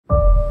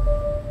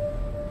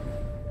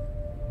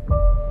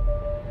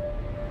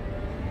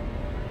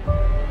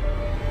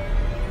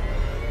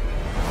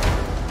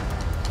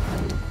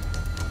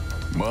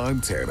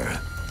Montana.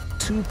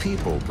 2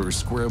 people per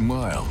square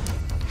mile.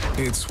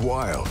 It's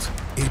wild,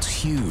 it's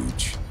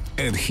huge,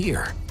 and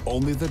here,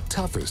 only the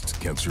toughest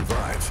can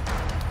survive.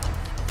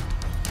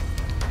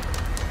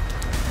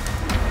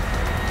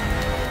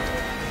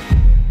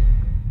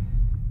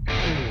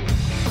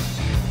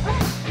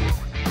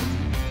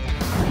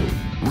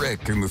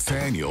 Rick and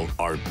Nathaniel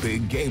are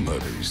big game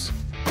hunters.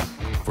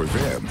 For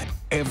them,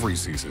 every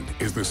season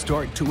is the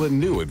start to a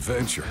new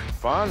adventure.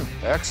 Fun,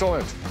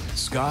 excellent.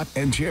 Scott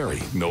and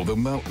Jerry know the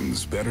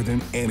mountains better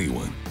than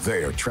anyone.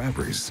 They are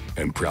trappers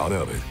and proud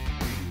of it.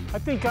 I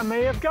think I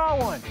may have got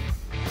one.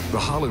 The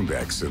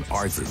Hollenbecks and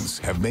Arthens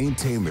have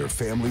maintained their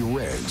family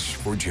ranch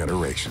for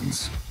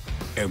generations.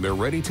 And they're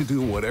ready to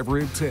do whatever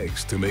it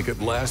takes to make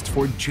it last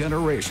for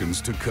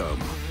generations to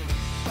come.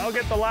 I'll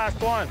get the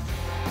last one.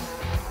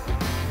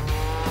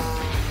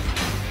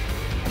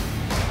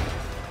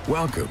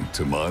 Welcome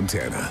to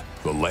Montana,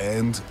 the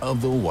land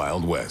of the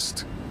Wild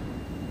West.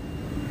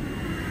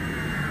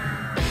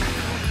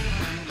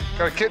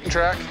 Got a kitten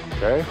track.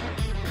 Okay.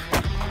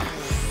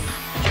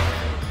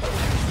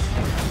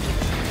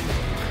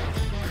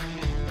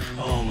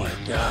 Oh my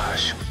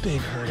gosh, big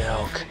herd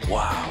elk.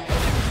 Wow.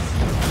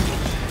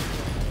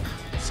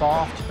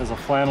 Soft as a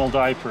flannel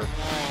diaper.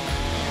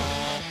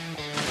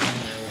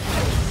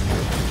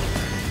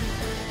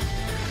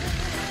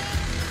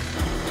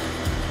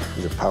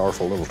 These are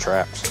powerful little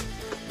traps.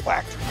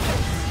 Whack.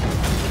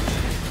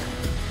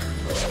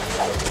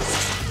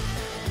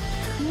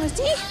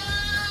 Musty?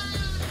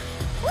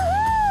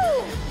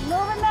 Woohoo!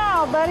 Moving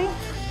now, buddy.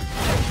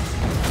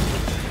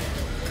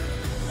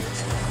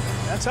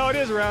 That's how it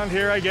is around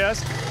here, I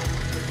guess.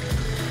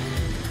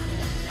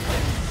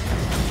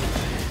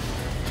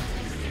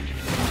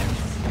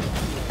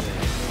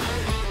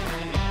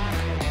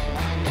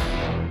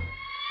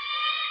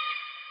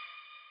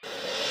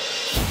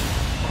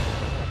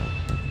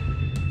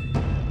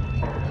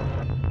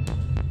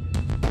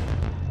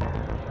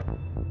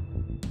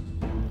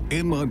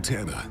 In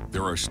Montana,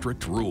 there are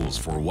strict rules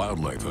for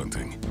wildlife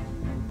hunting.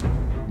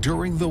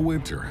 During the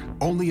winter,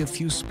 only a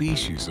few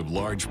species of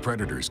large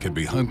predators can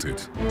be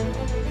hunted,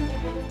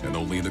 and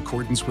only in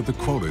accordance with the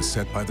quotas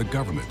set by the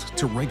government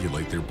to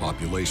regulate their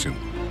population.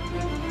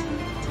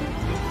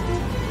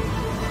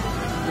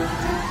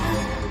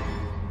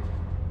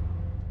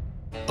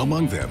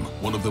 Among them,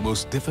 one of the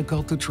most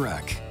difficult to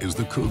track is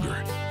the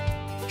cougar.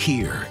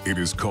 Here, it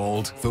is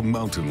called the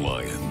mountain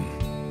lion.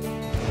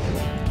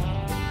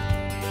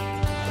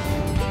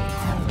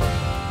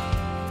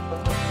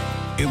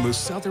 In the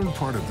southern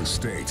part of the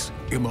state,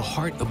 in the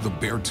heart of the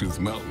Beartooth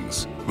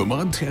Mountains, the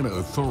Montana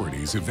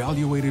authorities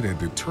evaluated and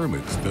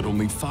determined that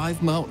only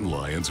 5 mountain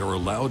lions are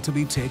allowed to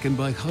be taken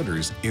by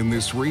hunters in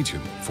this region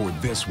for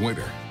this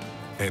winter.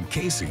 And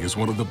Casey is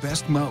one of the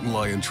best mountain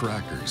lion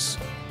trackers.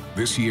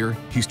 This year,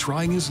 he's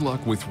trying his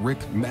luck with Rick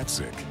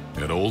Metzik,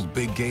 an old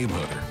big game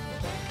hunter.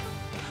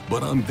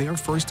 But on their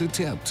first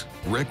attempt,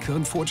 Rick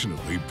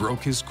unfortunately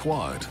broke his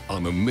quad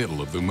on the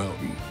middle of the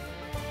mountain.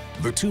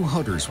 The 2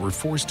 hunters were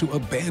forced to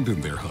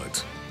abandon their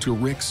hunt, to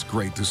Rick's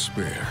great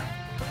despair.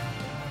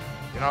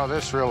 You know,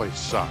 this really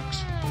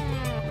sucks.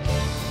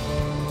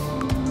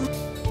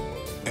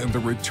 And the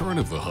return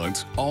of the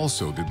hunt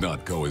also did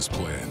not go as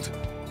planned.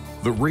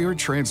 The rear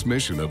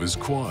transmission of his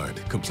quad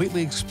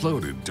completely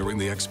exploded during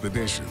the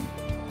expedition.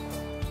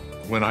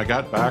 When I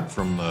got back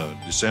from the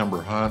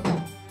December hunt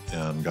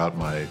and got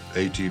my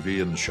ATV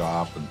in the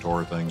shop and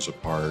tore things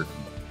apart,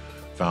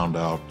 found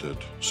out that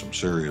some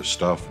serious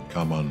stuff had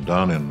come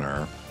undone in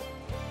there.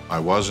 I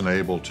wasn't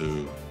able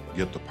to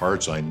get the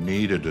parts I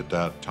needed at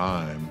that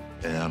time,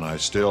 and I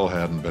still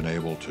hadn't been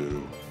able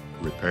to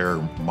repair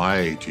my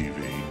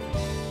ATV.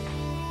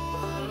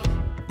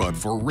 But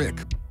for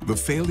Rick, the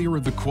failure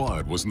of the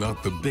quad was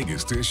not the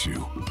biggest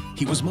issue.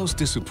 He was most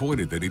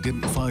disappointed that he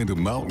didn't find a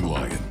mountain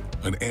lion,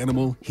 an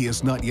animal he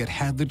has not yet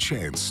had the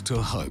chance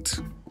to hunt.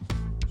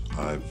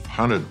 I've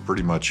hunted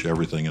pretty much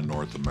everything in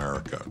North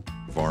America.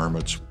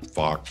 Varmints,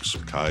 fox,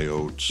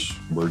 coyotes,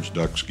 birds,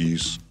 ducks,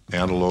 geese,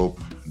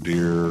 antelope,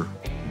 deer,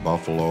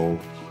 buffalo,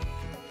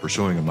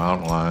 pursuing a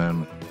mountain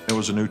lion. It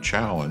was a new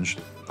challenge.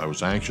 I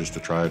was anxious to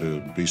try to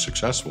be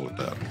successful at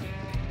that.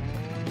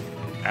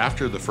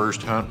 After the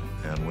first hunt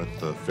and with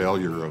the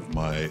failure of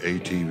my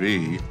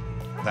ATV,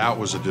 that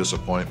was a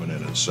disappointment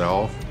in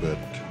itself, but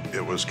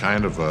it was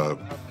kind of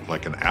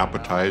like an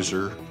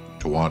appetizer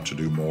to want to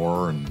do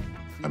more. And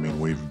I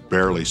mean, we've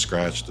barely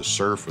scratched the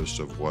surface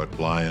of what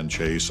lion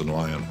chase and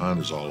lion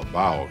hunt is all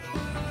about.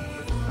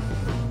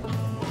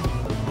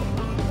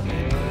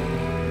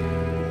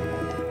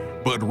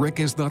 But Rick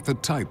is not the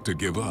type to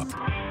give up.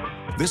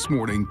 This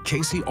morning,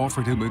 Casey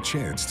offered him a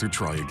chance to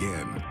try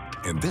again.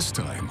 And this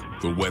time,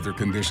 the weather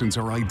conditions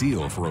are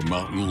ideal for a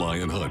mountain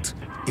lion hunt.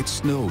 It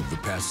snowed the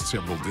past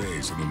several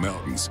days in the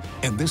mountains,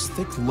 and this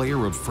thick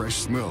layer of fresh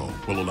snow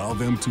will allow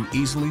them to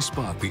easily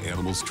spot the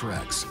animal's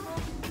tracks.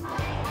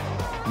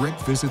 Rick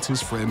visits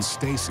his friend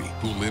Stacy,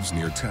 who lives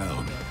near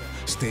town.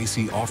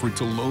 Stacy offered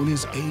to loan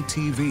his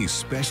ATV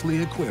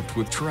specially equipped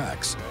with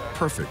tracks,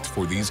 perfect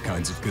for these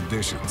kinds of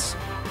conditions.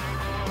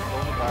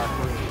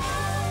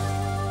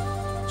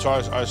 So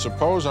I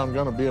suppose I'm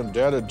going to be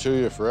indebted to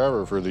you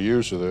forever for the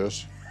use of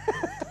this.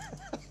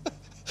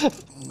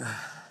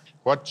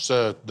 What's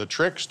the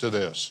tricks to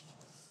this?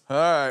 All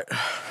right,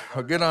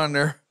 I'll get on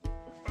there.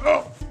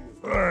 Oh,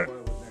 all right.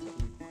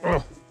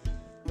 Oh.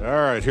 All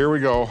right, here we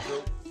go.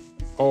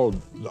 Oh,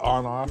 the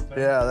on-off thing?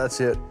 Yeah, that's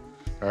it.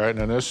 All right,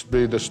 and this would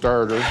be the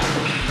starter.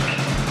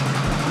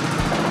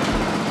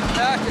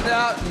 Back it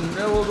out, and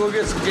then we'll go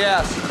get some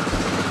gas.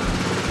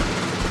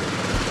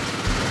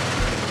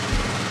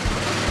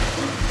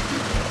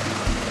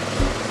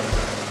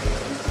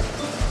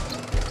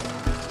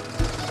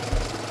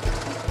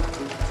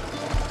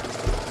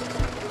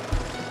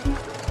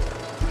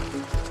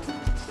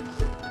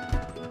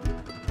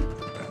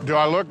 Do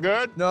I look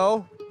good?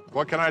 No.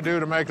 What can I do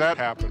to make that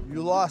happen?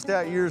 You lost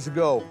that years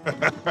ago.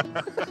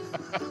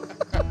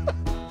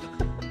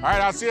 All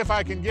right, I'll see if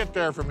I can get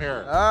there from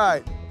here. All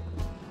right.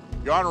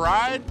 You want to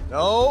ride?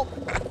 No.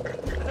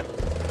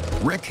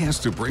 Rick has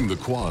to bring the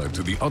quad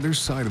to the other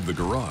side of the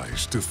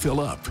garage to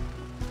fill up.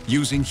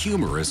 Using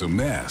humor as a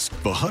mask,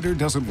 the hunter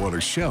doesn't want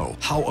to show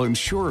how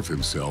unsure of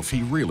himself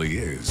he really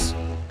is.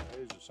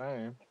 It's the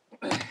same.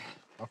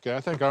 Okay, I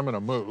think I'm going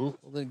to move.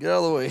 Well, then get out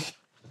of the way.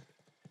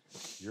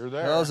 You're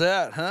there. How's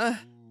that, huh?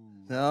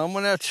 Now, I'm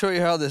gonna have to show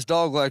you how this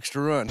dog likes to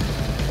run.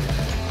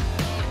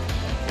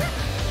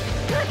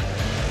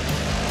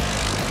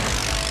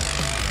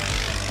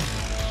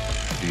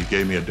 He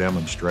gave me a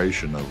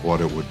demonstration of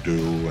what it would do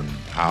and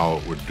how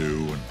it would do,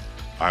 and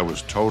I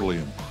was totally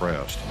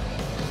impressed.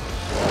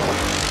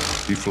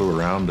 He flew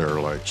around there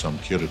like some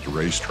kid at the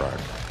racetrack.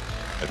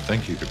 I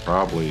think he could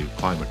probably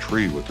climb a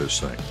tree with this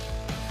thing.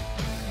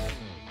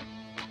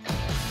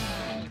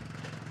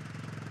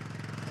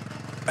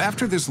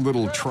 After this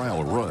little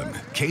trial run,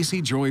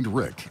 Casey joined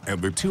Rick,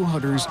 and the two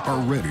hunters are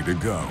ready to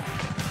go.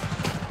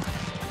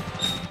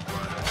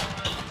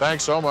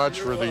 Thanks so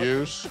much for the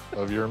use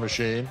of your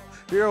machine.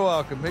 You're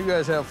welcome. You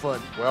guys have fun.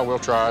 Well, we'll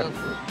try.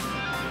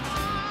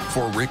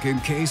 For Rick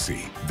and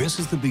Casey, this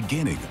is the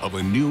beginning of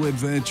a new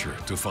adventure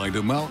to find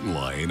a mountain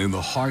lion in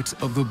the heart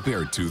of the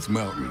Beartooth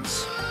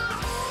Mountains.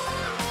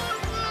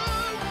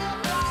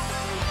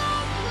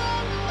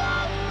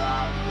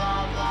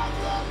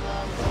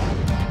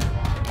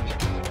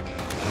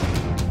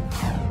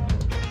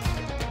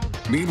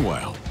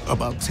 Meanwhile,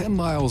 about 10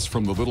 miles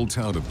from the little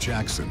town of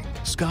Jackson,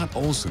 Scott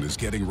Olson is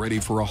getting ready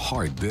for a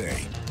hard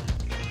day.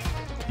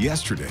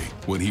 Yesterday,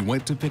 when he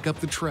went to pick up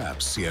the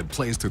traps he had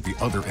placed at the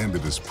other end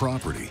of his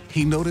property,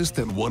 he noticed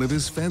that one of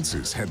his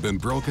fences had been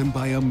broken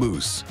by a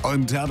moose.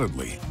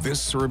 Undoubtedly,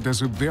 this served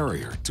as a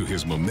barrier to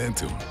his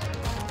momentum.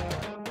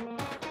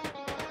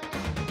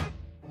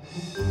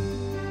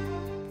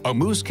 A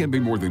moose can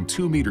be more than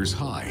 2 meters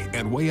high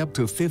and weigh up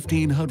to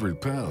 1,500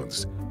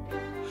 pounds.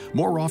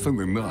 More often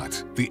than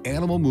not, the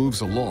animal moves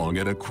along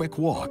at a quick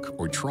walk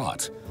or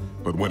trot,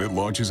 but when it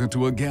launches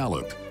into a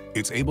gallop,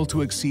 it's able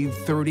to exceed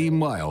 30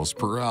 miles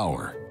per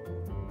hour.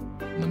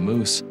 The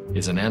moose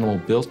is an animal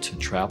built to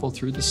travel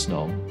through the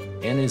snow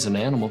and is an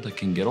animal that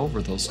can get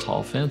over those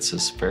tall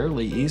fences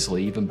fairly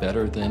easily, even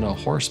better than a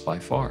horse by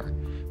far.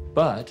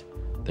 But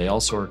they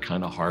also are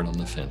kind of hard on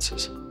the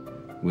fences,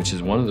 which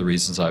is one of the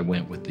reasons I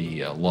went with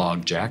the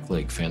log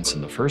jackleg fence in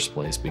the first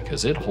place,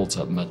 because it holds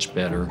up much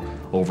better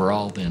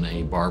overall than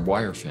a barbed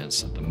wire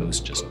fence that the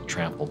moose just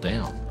trampled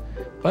down.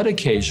 But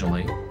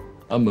occasionally,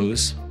 a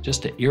moose,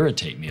 just to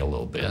irritate me a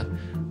little bit,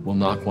 will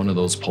knock one of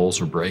those poles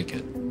or break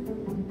it.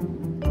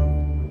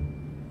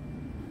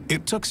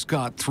 It took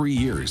Scott 3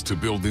 years to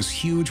build this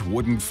huge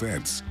wooden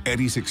fence, and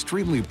he's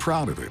extremely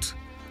proud of it.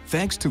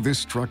 Thanks to this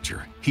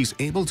structure, he's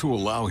able to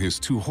allow his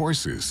two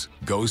horses,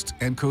 Ghost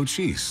and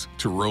Cochise,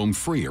 to roam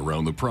free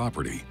around the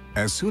property.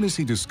 As soon as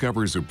he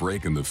discovers a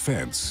break in the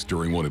fence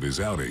during one of his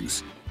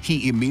outings,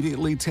 he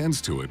immediately tends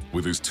to it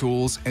with his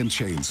tools and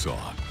chainsaw.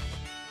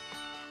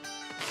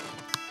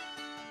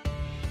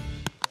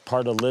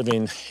 Part of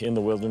living in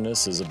the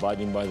wilderness is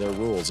abiding by their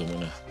rules, and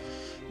when a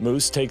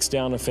moose takes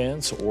down a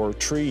fence or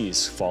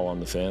trees fall on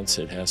the fence,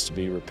 it has to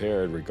be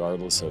repaired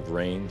regardless of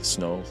rain,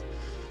 snow,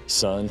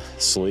 sun,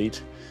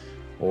 sleet,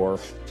 or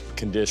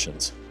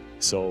conditions.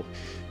 So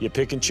you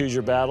pick and choose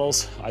your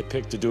battles. I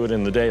pick to do it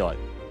in the daylight.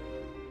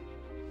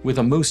 With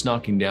a moose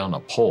knocking down a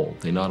pole,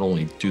 they not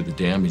only do the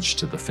damage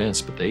to the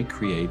fence, but they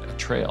create a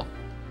trail.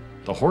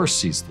 The horse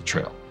sees the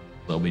trail.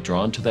 They'll be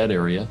drawn to that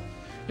area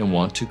and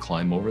want to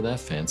climb over that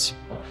fence.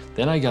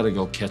 Then I gotta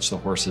go catch the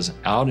horses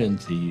out in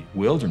the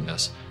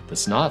wilderness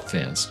that's not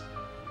fenced,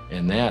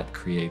 and that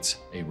creates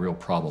a real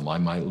problem. I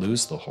might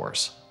lose the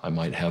horse. I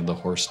might have the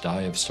horse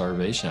die of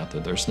starvation out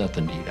there. There's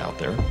nothing to eat out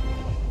there.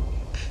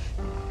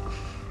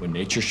 When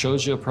nature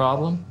shows you a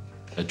problem,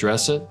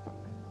 address it,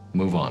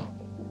 move on.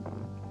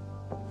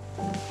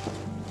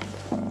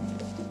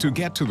 To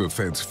get to the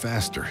fence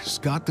faster,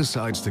 Scott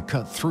decides to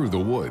cut through the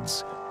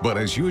woods. But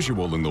as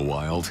usual in the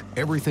wild,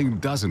 everything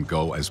doesn't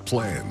go as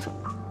planned.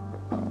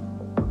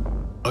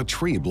 A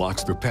tree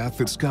blocks the path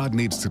that Scott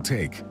needs to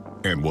take,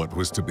 and what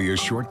was to be a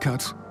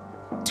shortcut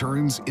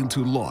turns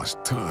into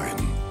lost time.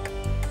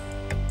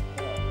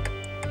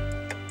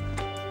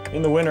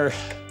 In the winter,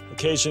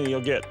 occasionally you'll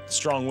get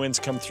strong winds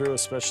come through,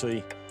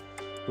 especially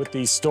with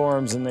these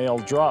storms, and they'll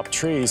drop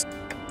trees.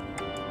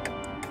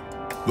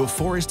 The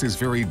forest is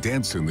very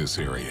dense in this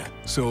area,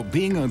 so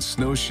being on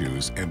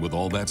snowshoes and with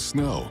all that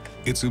snow,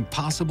 it's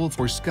impossible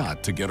for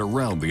Scott to get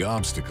around the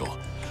obstacle.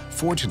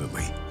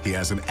 Fortunately, he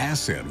has an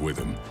asset with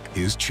him,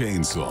 his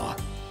chainsaw.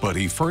 But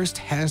he first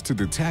has to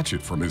detach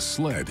it from his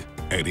sled,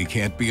 and he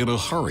can't be in a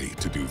hurry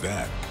to do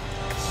that.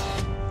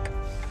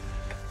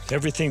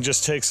 Everything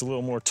just takes a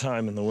little more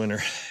time in the winter.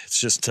 It's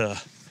just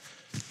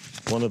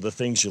one of the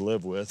things you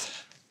live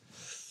with.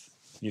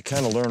 You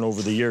kind of learn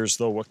over the years,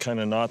 though, what kind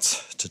of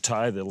knots to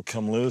tie that'll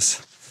come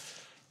loose,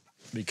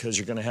 because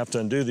you're going to have to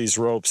undo these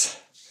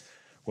ropes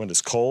when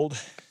it's cold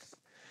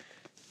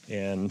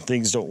and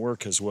things don't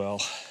work as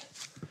well.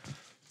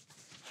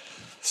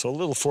 So a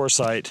little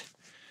foresight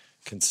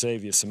can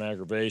save you some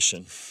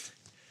aggravation.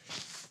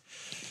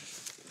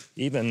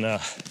 Even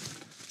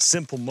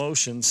simple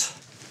motions,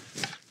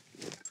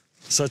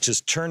 such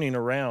as turning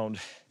around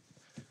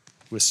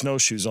with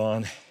snowshoes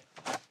on,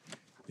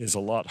 is a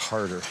lot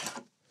harder.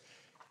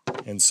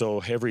 And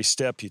so every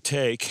step you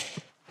take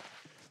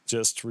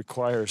just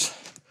requires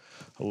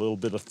a little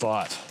bit of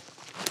thought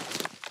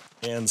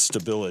and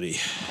stability.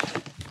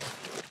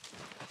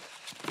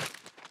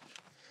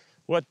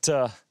 What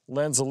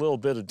lends a little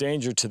bit of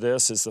danger to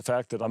this is the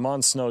fact that I'm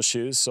on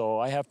snowshoes, so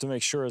I have to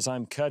make sure as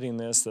I'm cutting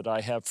this that I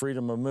have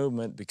freedom of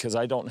movement, because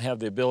I don't have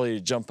the ability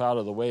to jump out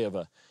of the way of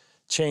a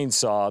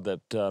chainsaw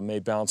that may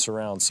bounce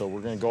around. So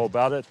we're going to go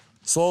about it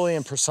slowly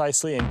and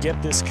precisely and get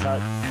this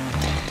cut.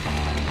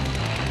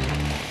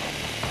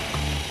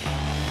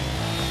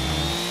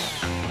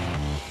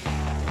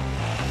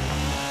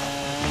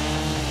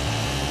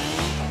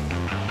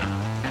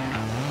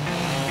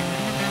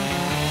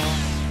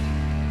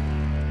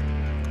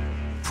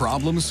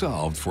 Problem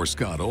solved for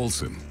Scott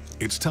Olson.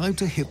 It's time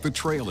to hit the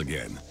trail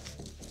again.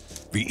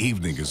 The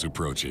evening is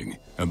approaching,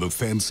 and the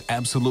fence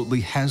absolutely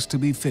has to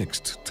be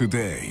fixed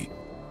today.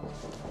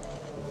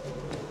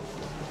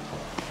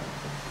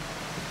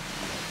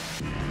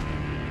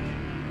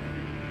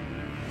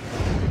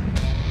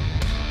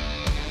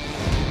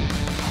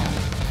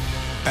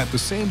 At the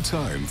same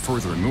time,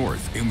 further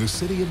north, in the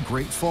city of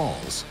Great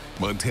Falls,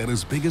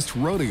 Montana's biggest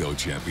rodeo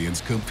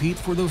champions compete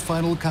for the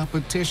final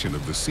competition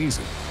of the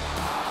season.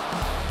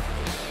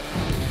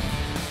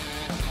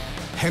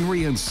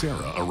 Henry and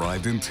Sarah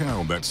arrived in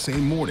town that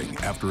same morning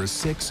after a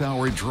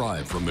 6-hour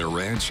drive from their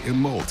ranch in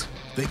Molt.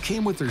 They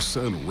came with their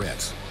son,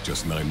 Rhett,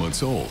 just 9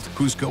 months old,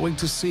 who's going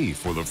to see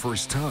for the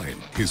first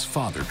time his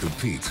father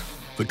compete.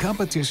 The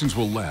competitions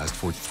will last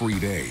for 3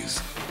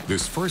 days.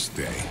 This first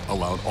day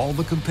allowed all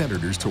the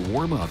competitors to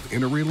warm up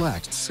in a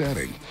relaxed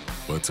setting.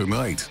 But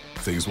tonight,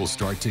 things will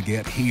start to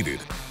get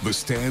heated. The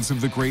stands of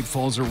the Great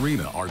Falls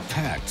Arena are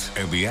packed,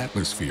 and the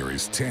atmosphere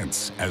is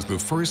tense as the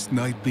first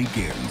night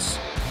begins.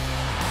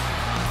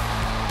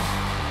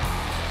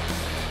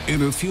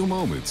 In a few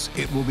moments,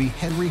 it will be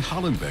Henry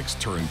Hollenbeck's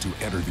turn to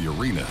enter the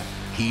arena.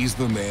 He's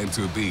the man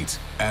to beat.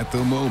 At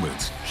the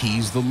moment,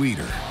 he's the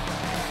leader.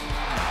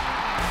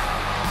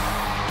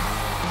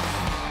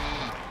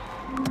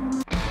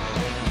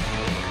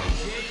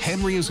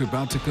 Henry is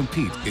about to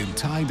compete in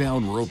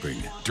tie-down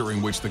roping,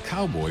 during which the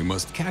cowboy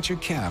must catch a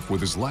calf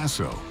with his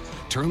lasso,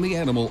 turn the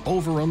animal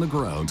over on the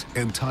ground,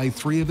 and tie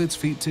 3 of its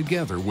feet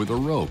together with a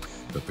rope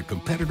that the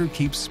competitor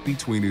keeps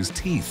between his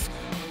teeth.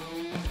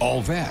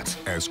 All that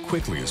as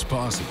quickly as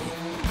possible.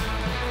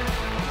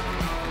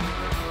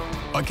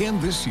 Again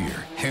this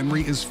year,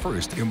 Henry is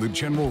first in the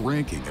general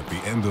ranking at the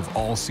end of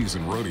all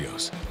season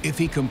rodeos. If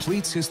he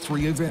completes his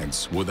 3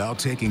 events without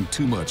taking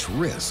too much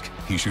risk,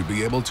 he should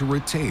be able to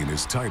retain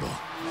his title.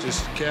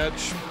 Just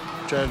catch,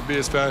 try to be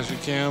as fast as you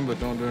can, but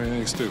don't do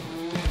anything stupid.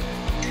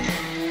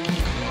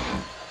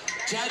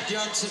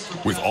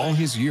 With all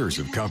his years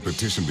of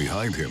competition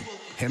behind him,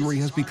 Henry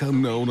has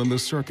become known on the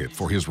circuit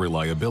for his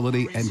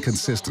reliability and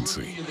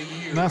consistency.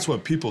 And that's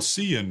what people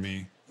see in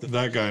me,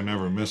 that guy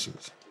never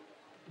misses.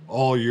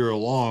 All year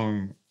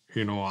long,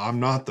 you know, I'm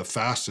not the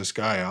fastest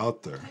guy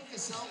out there,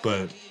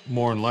 but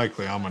more than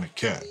likely I'm gonna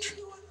catch.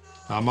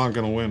 I'm not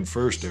gonna win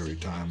first every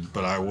time,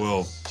 but I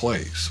will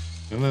place.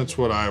 And that's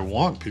what I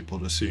want people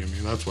to see in me.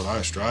 That's what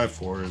I strive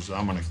for, is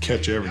I'm gonna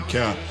catch every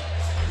calf.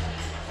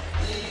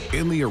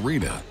 In the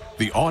arena,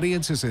 the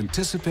audience is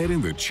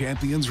anticipating the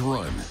champion's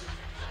run.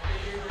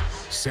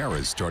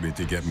 Sarah's starting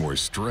to get more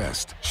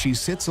stressed. She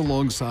sits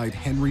alongside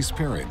Henry's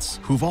parents,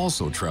 who've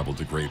also traveled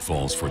to Great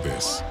Falls for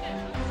this.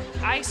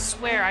 I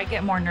swear I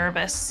get more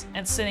nervous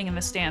and sitting in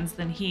the stands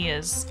than he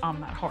is on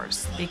that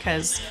horse,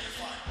 because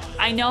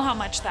I know how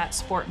much that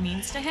sport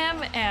means to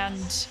him,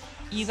 and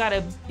you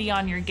gotta be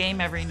on your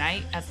game every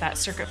night at that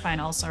circuit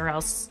finals, or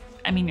else,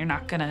 I mean, you're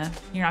not gonna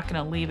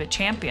leave a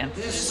champion.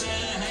 This is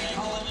Hank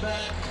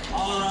Hollenbeck,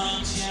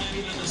 all-around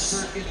champion of the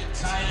circuit,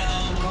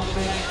 tie-down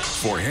roping.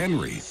 For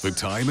Henry, the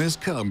time has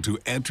come to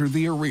enter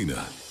the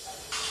arena.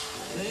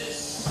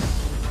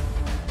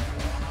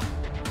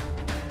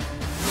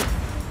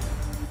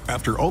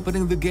 After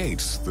opening the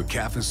gates, the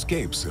calf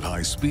escapes at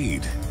high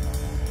speed.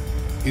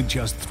 in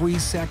just 3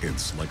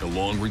 seconds, like a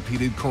long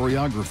repeated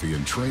choreography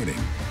in training.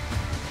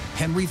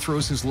 Henry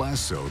throws his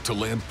lasso to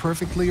land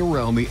perfectly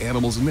around the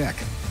animal's neck.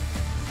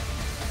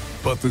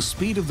 But the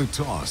speed of the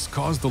toss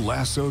caused the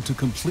lasso to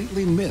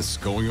completely miss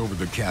going over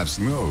the calf's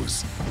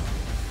nose.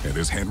 And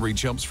as Henry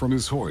jumps from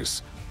his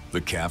horse,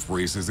 the calf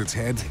raises its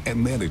head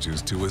and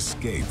manages to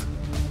escape.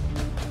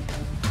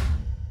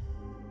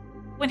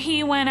 When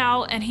he went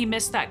out and he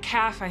missed that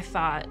calf, I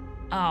thought,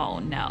 oh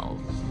no.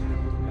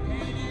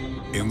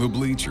 In the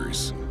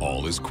bleachers,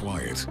 all is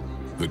quiet.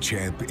 The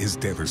champ is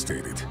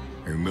devastated,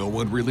 and no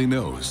one really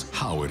knows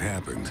how it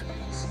happened.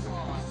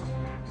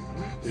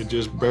 It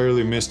just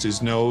barely missed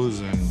his nose,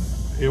 and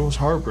it was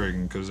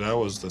heartbreaking because that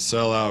was the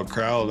sellout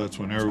crowd. That's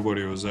when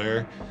everybody was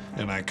there,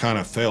 and I kind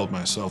of failed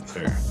myself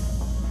there.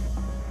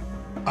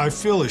 I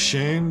feel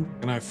ashamed,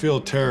 and I feel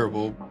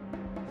terrible.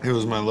 It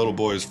was my little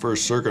boy's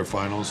first circuit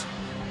finals.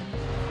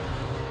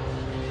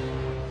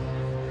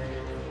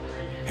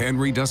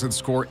 Henry doesn't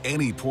score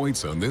any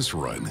points on this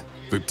run.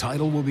 The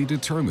title will be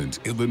determined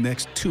in the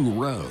next 2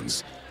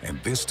 rounds. And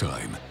this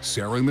time,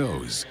 Sarah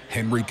knows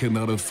Henry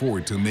cannot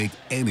afford to make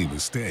any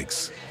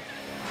mistakes.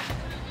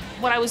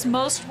 What I was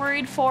most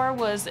worried for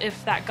was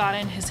if that got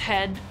in his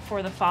head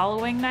for the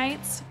following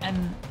nights.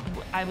 And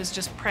I was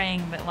just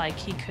praying that like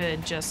he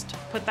could just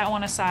put that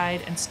one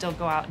aside and still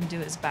go out and do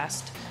his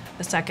best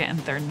the second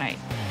and third night.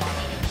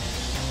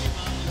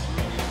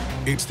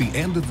 It's the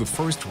end of the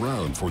first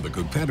round for the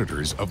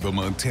competitors of the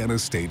Montana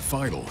State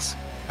Finals.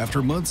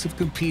 After months of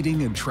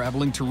competing and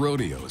traveling to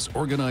rodeos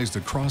organized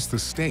across the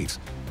state,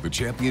 the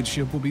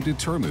championship will be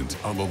determined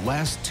on the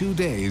last 2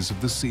 days of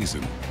the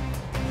season.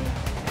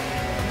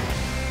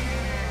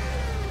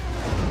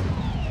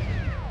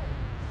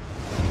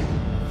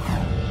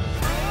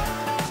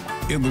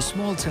 In the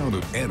small town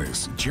of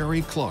Ennis,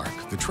 Jerry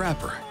Clark, the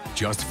trapper,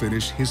 just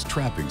finished his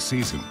trapping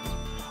season.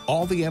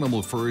 All the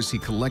animal furs he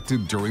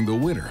collected during the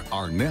winter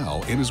are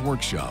now in his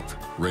workshop,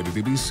 ready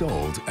to be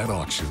sold at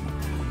auction.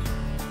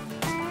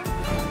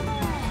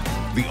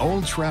 The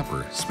old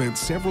trapper spent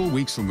several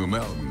weeks in the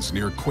mountains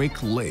near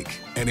Quake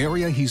Lake, an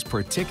area he's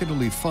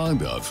particularly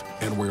fond of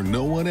and where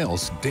no one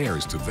else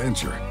dares to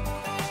venture.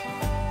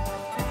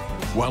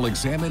 While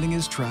examining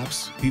his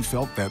traps, he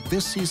felt that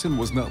this season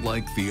was not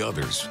like the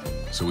others,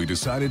 so he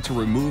decided to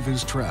remove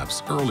his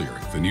traps earlier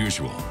than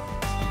usual.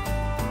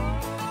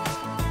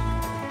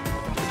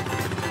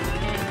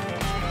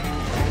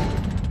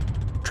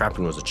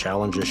 Trapping was a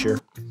challenge this year.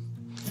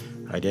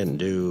 I didn't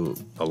do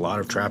a lot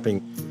of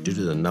trapping due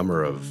to the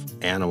number of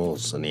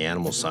animals and the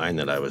animal sign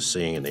that I was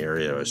seeing in the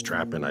area I was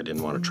trapping. I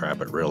didn't want to trap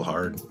it real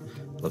hard.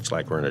 Looks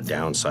like we're in a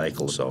down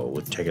cycle, so it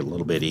would take it a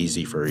little bit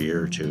easy for a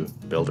year or two,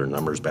 build our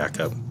numbers back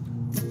up.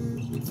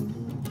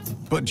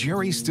 But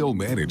Jerry still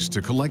managed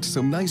to collect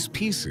some nice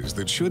pieces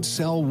that should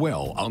sell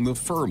well on the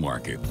fur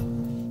market.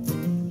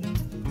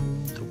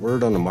 The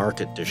word on the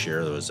market this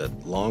year was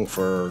that long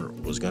fur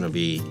was going to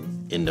be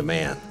in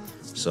demand.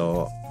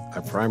 So I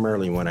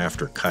primarily went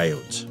after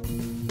coyotes.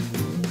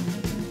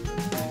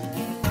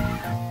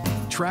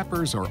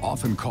 Trappers are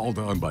often called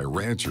on by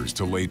ranchers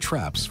to lay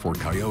traps for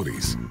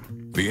coyotes.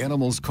 The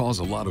animals cause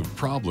a lot of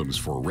problems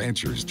for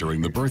ranchers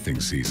during the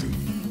birthing season.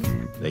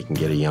 They can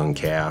get a young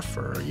calf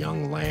or a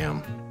young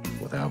lamb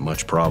without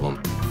much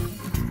problem.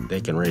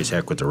 They can raise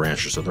heck with the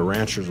ranchers. So the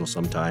ranchers will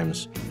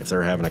sometimes, if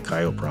they're having a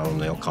coyote problem,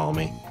 they'll call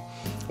me,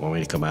 want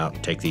me to come out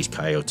and take these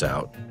coyotes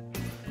out.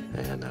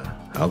 And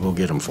I'll go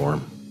get them for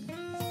them.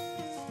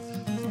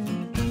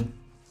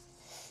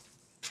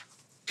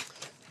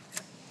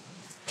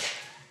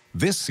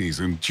 This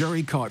season,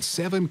 Jerry caught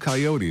 7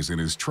 coyotes in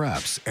his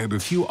traps and a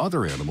few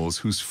other animals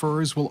whose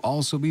furs will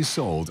also be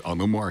sold on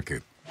the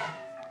market.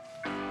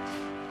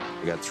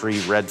 We got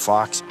 3 red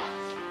fox.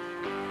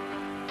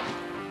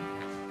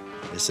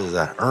 This is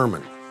a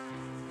ermine,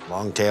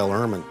 long-tail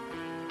ermine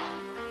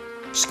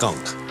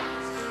skunk.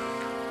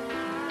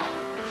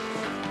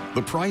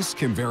 The price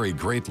can vary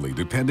greatly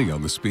depending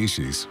on the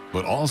species,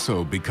 but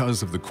also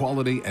because of the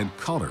quality and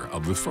color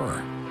of the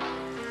fur.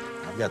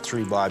 I've got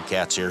 3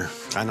 bobcats here,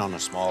 kind of on the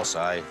small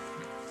side,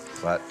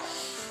 but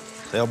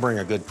they'll bring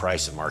a good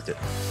price at market.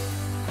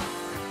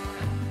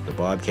 The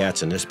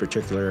bobcats in this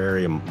particular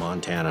area,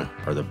 Montana,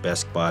 are the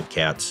best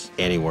bobcats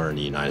anywhere in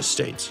the United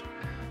States.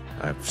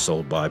 I've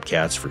sold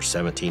bobcats for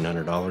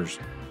 $1,700,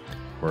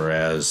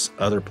 whereas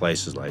other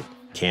places like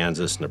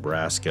Kansas,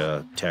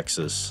 Nebraska,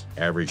 Texas,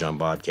 average on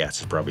bobcats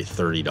is probably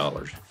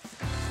 $30.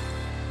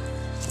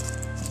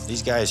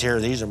 These guys here,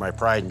 these are my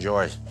pride and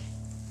joy.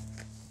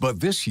 But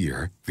this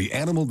year, the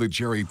animal that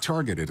Jerry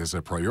targeted as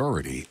a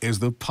priority is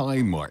the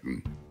pine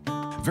marten.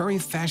 Very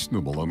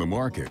fashionable on the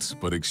markets,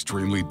 but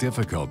extremely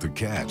difficult to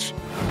catch.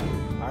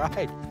 All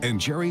right.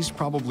 And Jerry's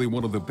probably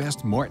one of the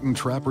best marten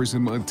trappers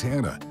in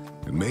Montana,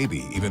 and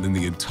maybe even in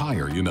the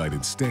entire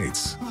United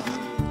States.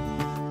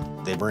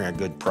 They bring a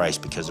good price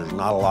because there's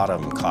not a lot of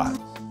them caught.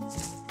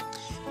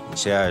 You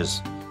see how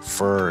his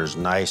fur is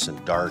nice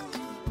and dark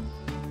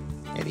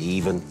and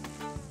even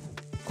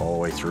all the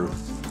way through.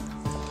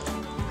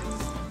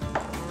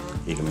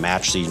 You can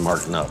match these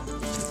marten up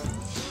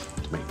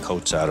to make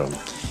coats out of them.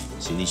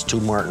 See, these two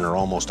marten are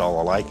almost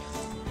all alike.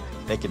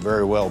 They could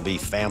very well be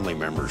family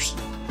members.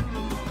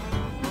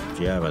 If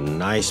you have a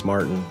nice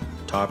marten,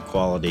 top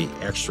quality,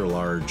 extra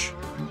large,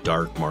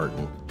 dark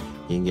marten,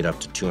 you can get up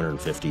to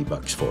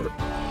 $250 for it.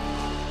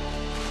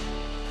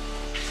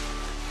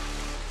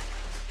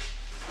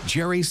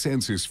 Jerry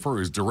sends his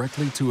furs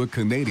directly to a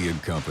Canadian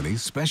company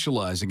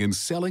specializing in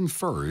selling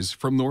furs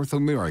from North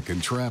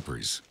American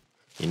trappers.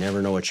 You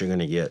never know what you're going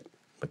to get.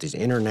 But these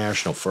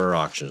international fur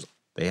auctions,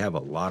 they have a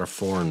lot of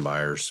foreign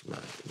buyers.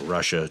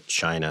 Russia,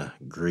 China,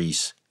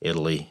 Greece,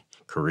 Italy,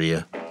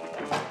 Korea.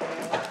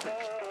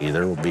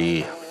 There will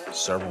be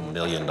several $1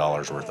 million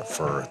worth of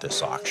fur at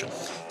this auction.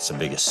 It's the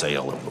biggest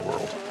sale in the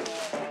world.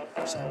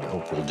 So I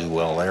hope we'll do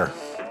well there.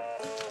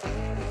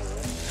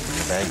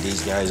 Bag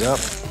these guys up.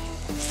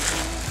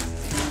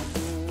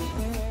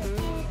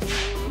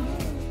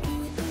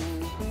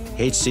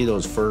 Hate to see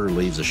those fur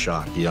leaves a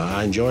shop. You know,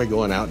 I enjoy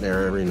going out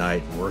there every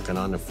night and working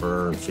on the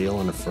fur and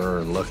feeling the fur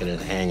and looking at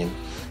it hanging.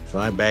 If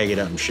I bag it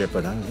up and ship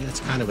it, it's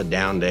kind of a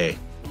down day.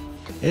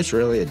 It's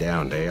really a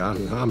down day.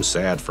 I'm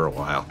sad for a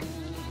while.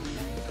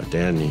 But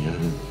then, you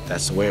know,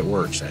 that's the way it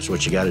works. That's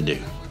what you got to do.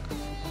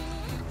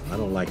 I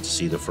don't like to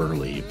see the fur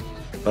leave,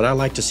 but I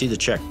like to see the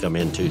check come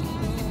in too.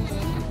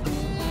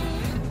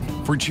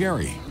 For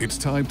Jerry, it's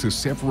time to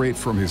separate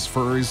from his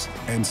furs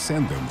and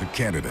send them to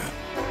Canada.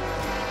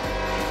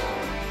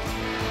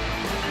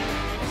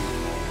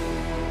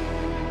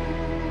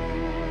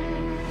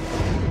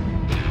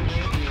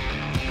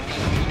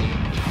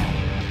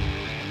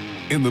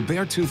 In the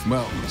Beartooth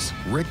Mountains,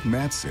 Rick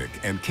Matzik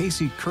and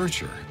Casey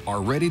Kircher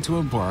are ready to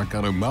embark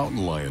on a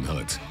mountain lion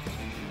hunt.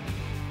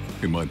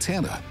 In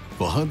Montana,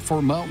 the hunt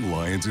for mountain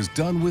lions is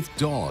done with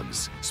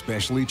dogs,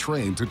 specially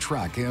trained to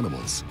track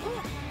animals.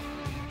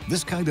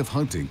 This kind of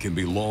hunting can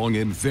be long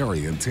and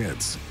very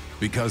intense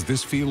because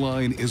this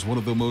feline is one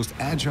of the most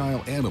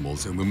agile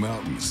animals in the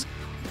mountains.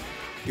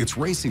 Its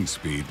racing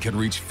speed can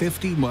reach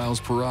 50 miles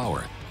per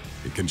hour.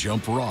 It can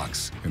jump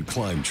rocks and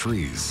climb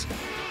trees.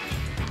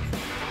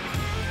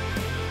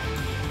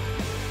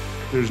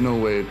 There's no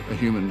way a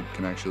human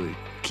can actually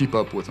keep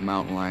up with a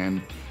mountain lion.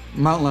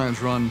 Mountain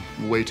lions run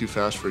way too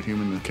fast for a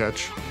human to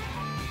catch.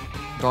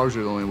 Dogs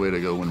are the only way to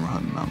go when we're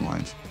hunting mountain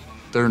lions.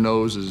 Their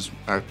nose is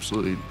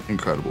absolutely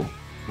incredible,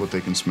 what they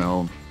can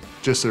smell.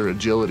 Just their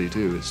agility,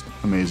 too, is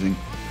amazing.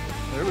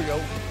 There we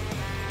go.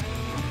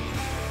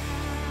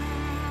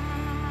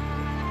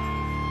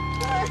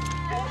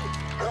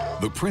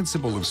 The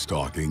principle of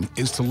stalking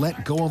is to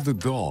let go of the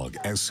dog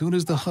as soon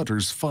as the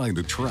hunters find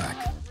a track.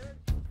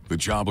 The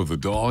job of the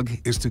dog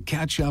is to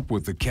catch up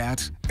with the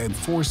cat and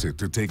force it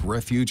to take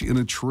refuge in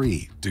a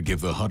tree to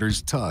give the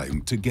hunters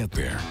time to get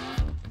there.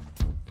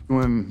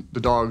 When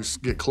the dogs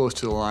get close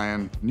to the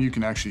lion, you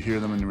can actually hear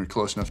them and you're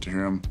close enough to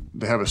hear them.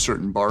 They have a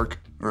certain bark,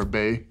 or a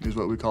bay is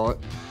what we call it,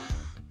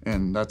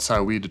 and that's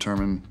how we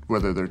determine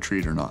whether they're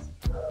treed or not.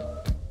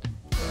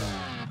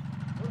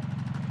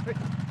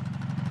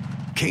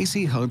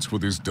 Casey hunts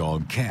with his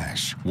dog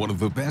Cash, one of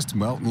the best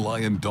mountain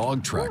lion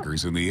dog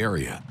trackers in the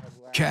area.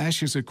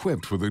 Cash is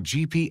equipped with a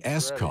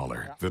GPS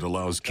collar that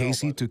allows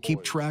Casey to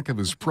keep track of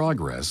his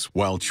progress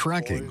while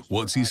tracking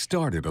once he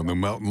started on the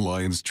mountain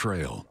lion's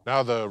trail.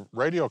 Now, the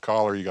radio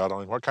collar you got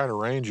on, what kind of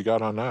range you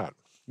got on that?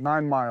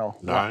 9 mile.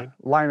 9?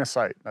 Line of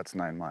sight, that's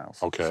 9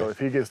 miles. Okay. So if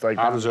he gets like...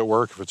 How does it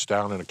work if it's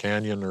down in a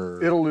canyon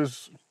or... It'll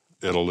lose...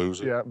 It'll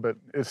lose it? Yeah, but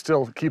it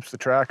still keeps the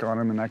track on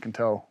him and I can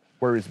tell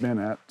where he's been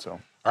at, so...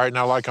 All right,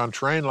 now like on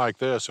terrain like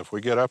this, if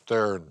we get up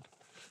there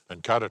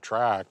and cut a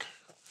track,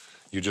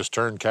 you just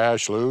turn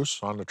Cash loose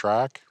on the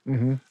track,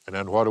 and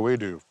then what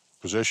do?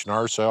 Position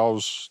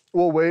ourselves?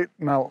 We'll wait,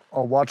 and I'll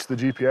watch the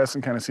GPS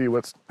and kind of see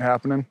what's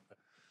happening.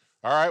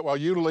 All right, well,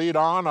 you lead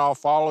on, I'll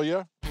follow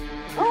you.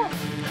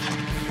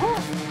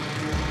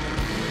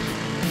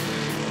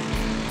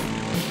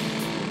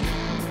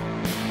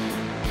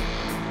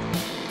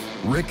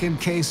 Rick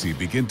and Casey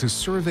begin to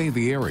survey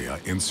the area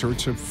in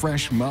search of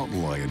fresh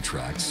mountain lion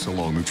tracks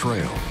along the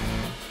trail.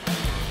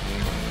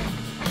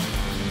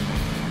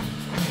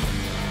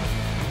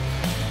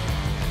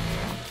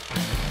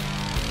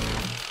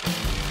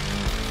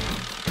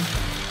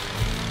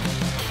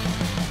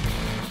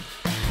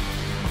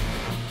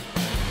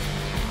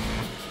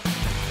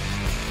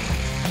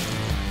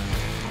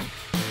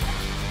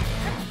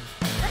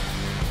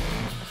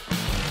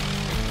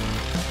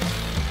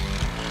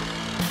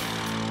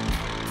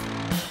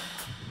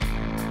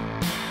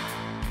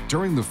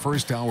 During the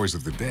first hours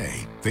of the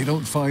day, they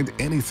don't find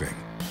anything,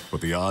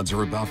 but the odds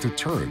are about to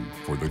turn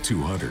for the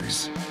two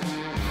hunters.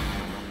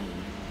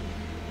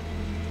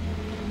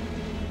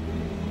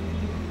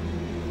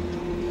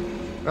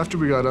 After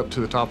we got up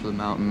to the top of the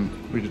mountain,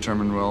 we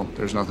determined, well,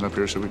 there's nothing up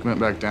here, so we went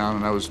back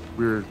down, and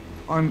we were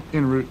en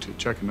route to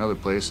check another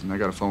place, and I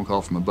got a phone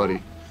call from a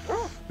buddy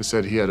that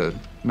said he had a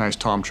nice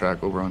tom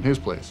track over on his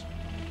place.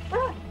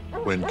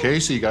 When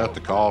Casey got the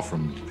call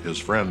from his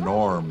friend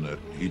Norm that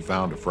he'd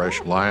found a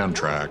fresh lion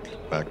track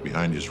back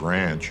behind his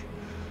ranch,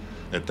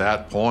 at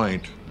that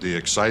point, the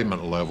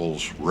excitement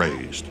levels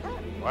raised.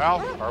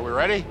 Well, are we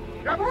ready?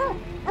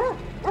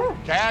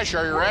 Cash,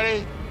 are you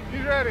ready?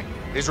 He's ready.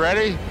 He's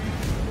ready?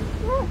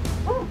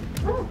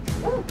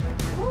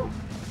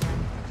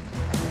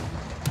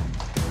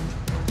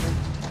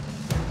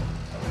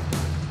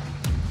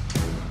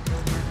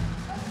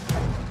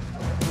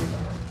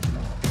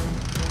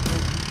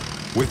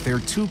 With their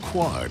 2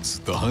 quads,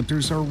 the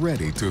hunters are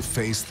ready to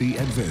face the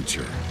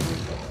adventure.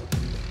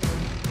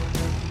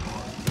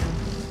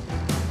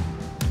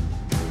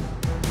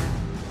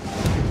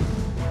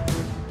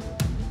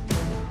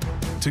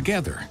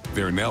 Together,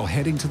 they're now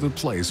heading to the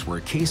place where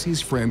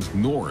Casey's friend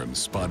Norm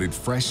spotted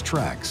fresh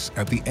tracks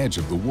at the edge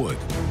of the wood.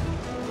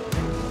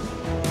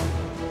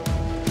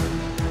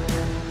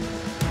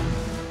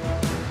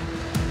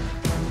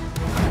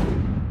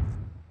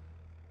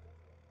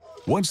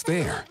 Once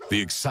there, the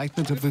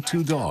excitement of the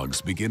 2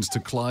 dogs begins to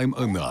climb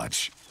a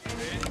notch.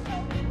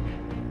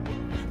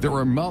 There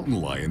are mountain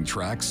lion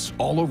tracks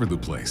all over the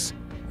place,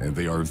 and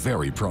they are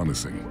very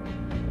promising.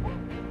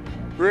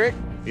 Rick?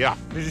 Yeah.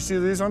 Did you see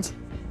these ones?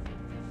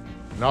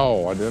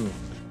 No, I didn't.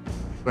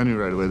 I knew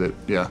right away that,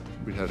 yeah,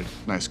 we had a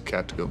nice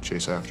cat to go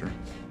chase after.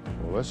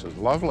 Well, this is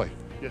lovely.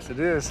 Yes, it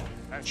is.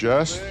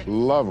 Just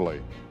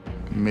lovely.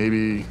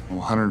 Maybe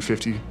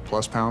 150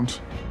 plus pounds.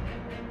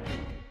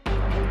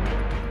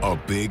 A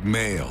big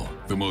male,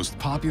 the most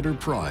popular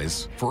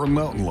prize for a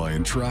mountain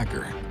lion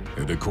tracker.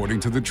 And according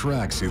to the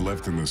tracks he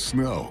left in the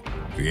snow,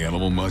 the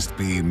animal must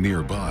be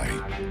nearby.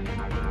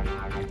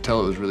 I could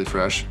tell it was really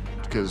fresh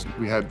because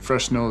we had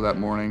fresh snow that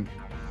morning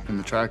and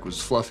the track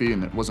was fluffy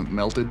and it wasn't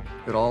melted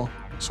at all.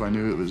 So I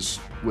knew it was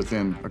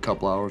within a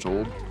couple hours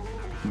old.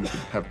 And we could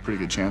have a pretty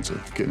good chance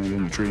of getting it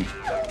in the tree.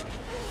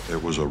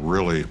 It was a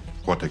really,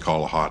 what they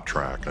call a hot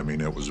track. I mean,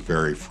 it was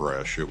very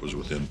fresh. It was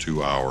within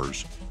 2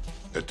 hours.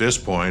 At this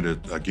point,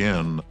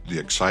 again, the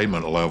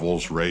excitement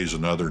levels raise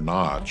another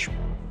notch.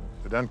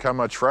 It doesn't come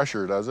much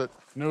fresher, does it?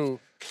 No.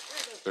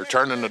 They're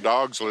turning the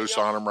dogs loose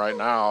on them right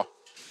now.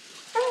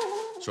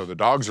 So the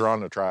dogs are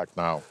on the track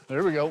now.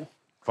 There we go.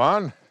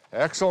 Fun.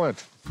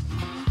 Excellent.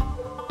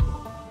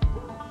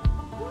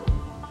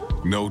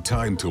 No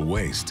time to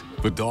waste.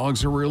 The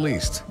dogs are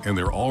released, and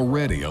they're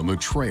already on the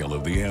trail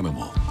of the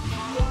animal.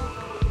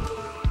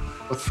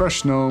 With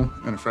fresh snow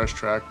and a fresh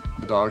track,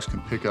 the dogs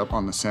can pick up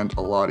on the scent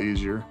a lot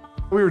easier.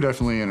 We were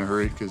definitely in a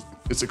hurry because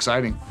it's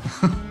exciting.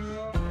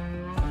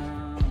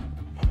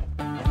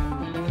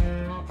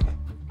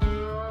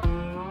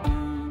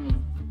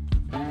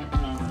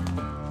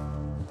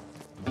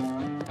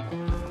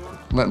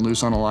 Letting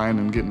loose on a lion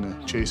and getting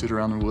to chase it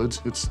around the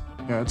woods, it's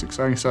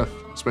exciting stuff,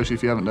 especially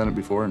if you haven't done it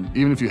before. And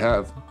even if you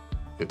have,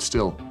 it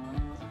still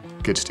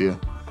gets to you.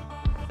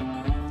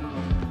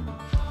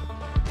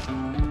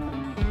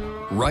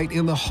 Right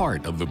in the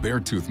heart of the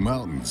Beartooth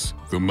Mountains,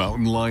 the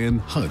mountain lion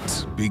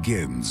hunt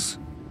begins.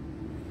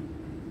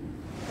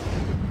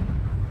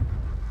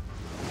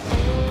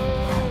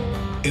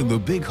 In the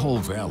Big Hole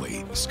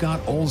Valley, Scott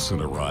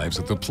Olson arrives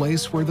at the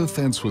place where the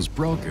fence was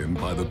broken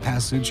by the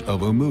passage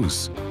of a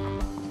moose.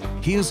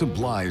 He is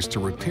obliged to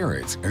repair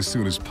it as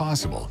soon as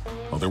possible,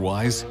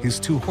 otherwise his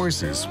 2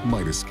 horses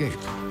might escape.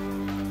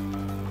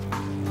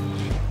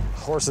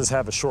 Horses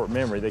have a short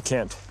memory. They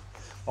can't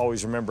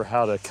always remember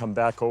how to come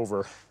back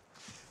over,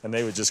 and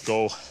they would just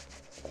go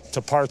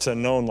to parts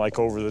unknown, like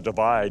over the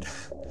divide,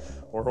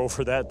 or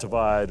over that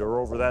divide, or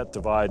over that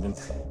divide, and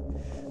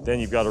then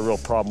you've got a real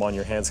problem on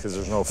your hands because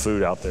there's no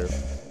food out there.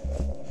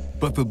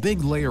 But the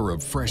big layer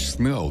of fresh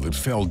snow that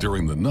fell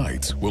during the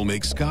night will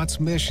make Scott's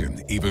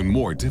mission even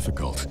more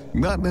difficult.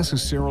 Not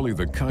necessarily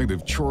the kind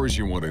of chores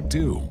you want to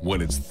do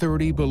when it's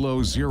 30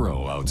 below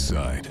zero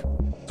outside.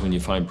 When you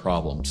find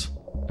problems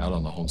out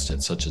on the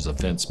homestead, such as a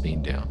fence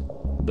being down,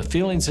 the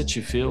feelings that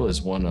you feel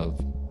is one of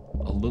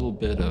a little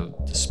bit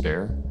of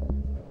despair,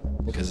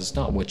 because it's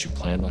not what you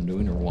planned on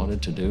doing or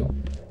wanted to do,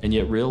 and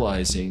yet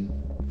realizing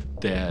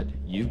that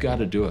you've got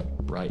to do it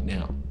right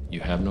now.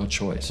 You have no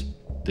choice.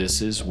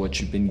 This is what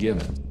you've been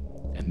given,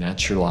 and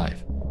that's your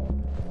life.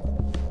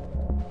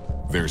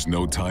 There's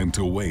no time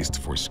to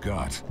waste for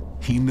Scott.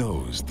 He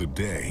knows the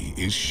day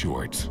is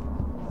short.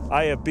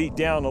 I have beat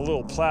down a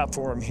little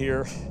platform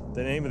here.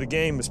 The name of the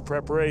game is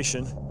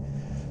preparation,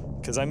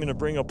 because I'm going to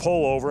bring a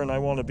pole over and I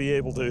want to be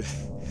able to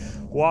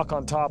walk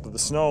on top of the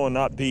snow and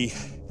not be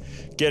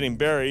getting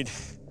buried.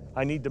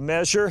 I need to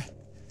measure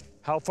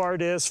how far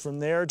it is from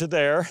there to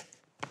there.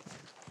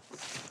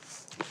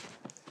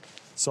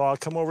 So I'll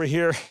come over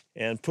here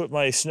and put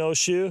my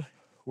snowshoe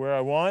where I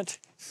want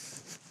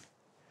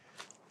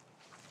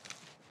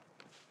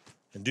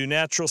and do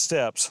natural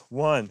steps.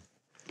 1,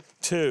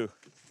 2,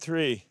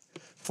 3,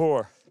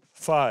 4,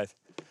 5,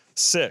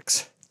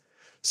 6.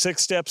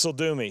 6 steps will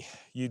do me.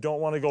 You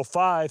don't want to go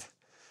 5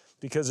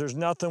 because there's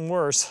nothing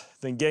worse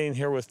than getting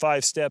here with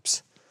 5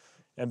 steps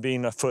and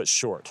being a foot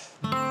short.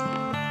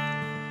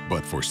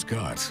 But for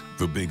Scott,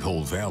 the Big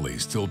Hole Valley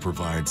still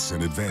provides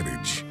an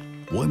advantage.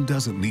 One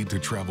doesn't need to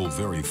travel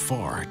very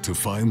far to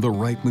find the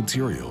right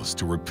materials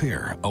to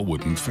repair a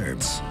wooden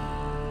fence.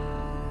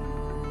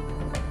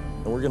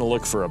 We're going to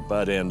look for a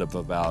butt end of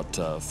about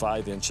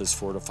 5 inches,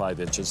 4 to 5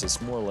 inches.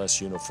 It's more or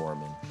less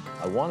uniform. And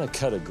I want to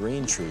cut a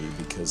green tree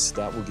because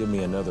that will give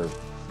me another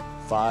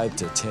 5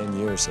 to 10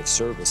 years of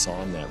service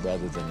on that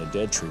rather than a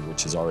dead tree,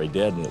 which is already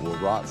dead and it will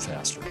rot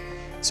faster.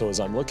 So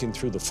as I'm looking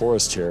through the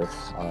forest here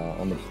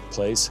on the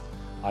place,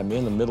 I'm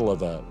in the middle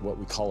of what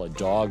we call a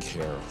dog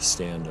hair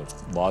stand of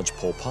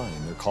lodgepole pine.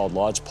 They're called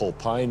lodgepole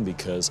pine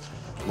because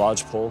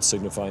lodgepole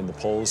signifying the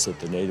poles that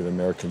the Native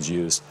Americans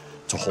used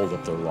to hold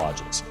up their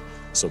lodges.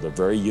 So they're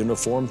very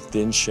uniform,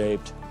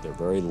 thin-shaped, they're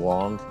very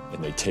long,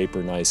 and they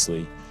taper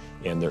nicely,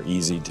 and they're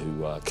easy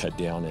to cut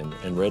down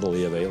and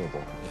readily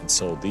available. And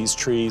so these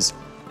trees,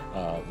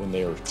 when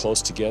they are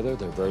close together,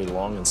 they're very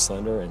long and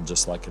slender and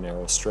just like an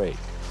arrow straight.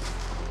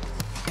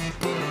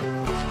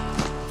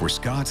 For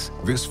Scots,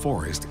 this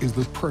forest is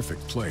the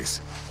perfect place,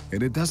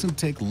 and it doesn't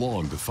take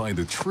long to find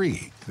a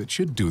tree that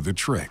should do the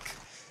trick.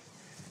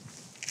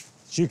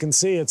 As you can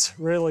see, it's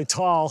really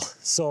tall,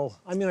 so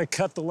I'm gonna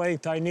cut the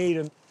length I need,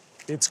 and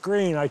it's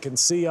green. I can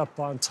see up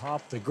on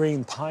top the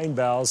green pine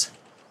boughs.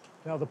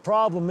 Now the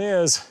problem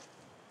is,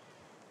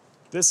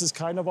 this is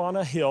kind of on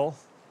a hill,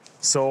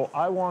 so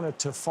I want it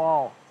to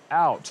fall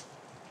out.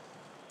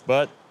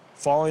 But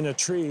falling a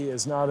tree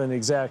is not an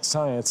exact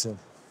science, and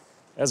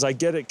as I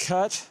get it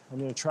cut, I'm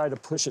gonna try to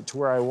push it to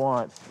where I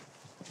want.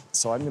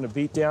 So I'm gonna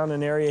beat down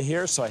an area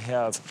here so I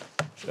have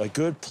a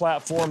good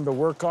platform to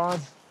work on.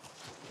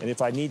 And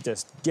if I need to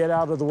get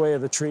out of the way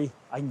of the tree,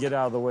 I can get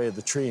out of the way of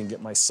the tree and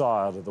get my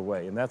saw out of the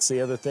way. And that's the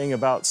other thing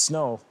about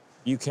snow.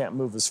 You can't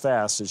move as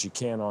fast as you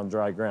can on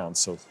dry ground.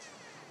 So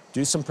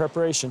do some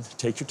preparation,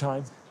 take your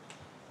time,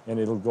 and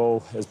it'll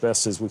go as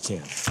best as we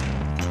can.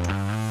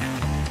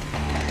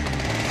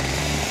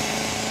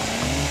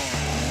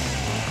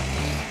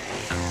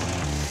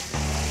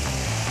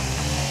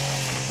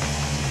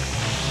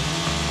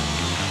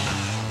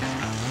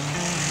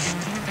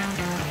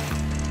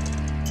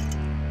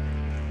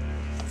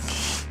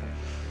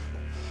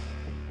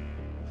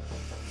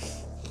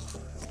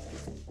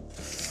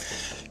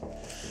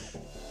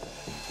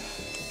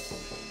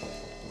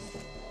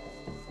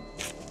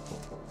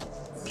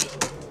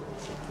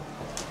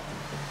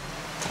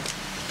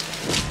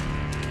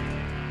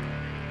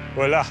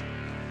 Voila.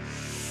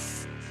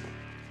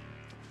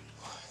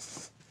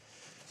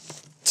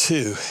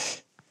 2,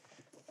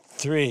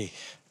 3,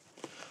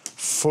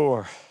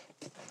 4,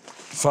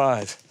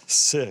 5,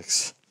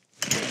 6.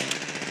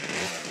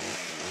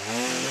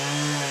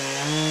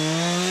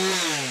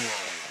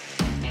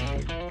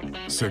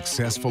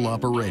 Successful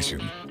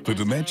operation. The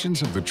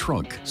dimensions of the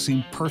trunk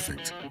seem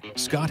perfect.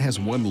 Scott has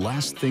one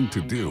last thing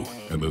to do,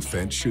 and the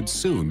fence should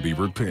soon be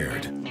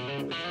repaired.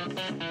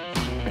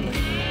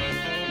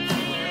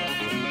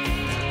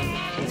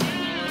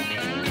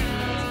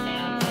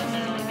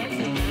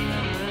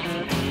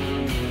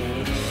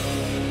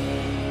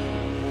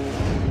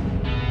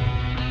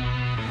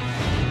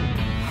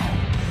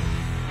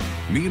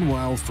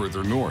 Meanwhile,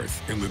 further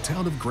north, in the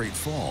town of Great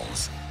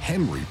Falls,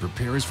 Henry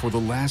prepares for the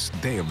last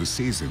day of the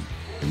season.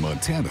 In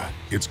Montana,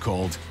 it's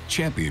called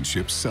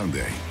Championship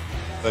Sunday.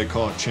 They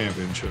call it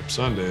Championship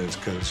Sundays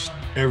because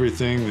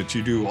everything that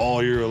you do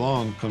all year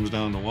long comes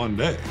down to one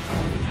day.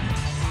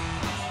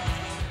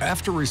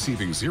 After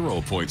receiving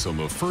 0 points on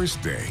the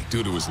first day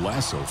due to his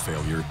lasso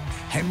failure,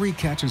 Henry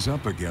catches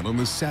up again on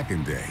the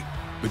second day.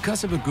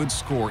 Because of a good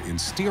score in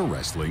steer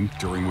wrestling,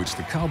 during which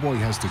the cowboy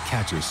has to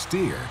catch a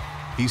steer,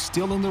 he's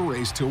still in the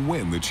race to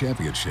win the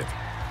championship.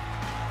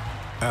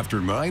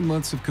 After 9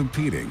 months of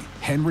competing,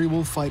 Henry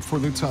will fight for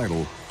the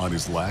title on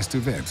his last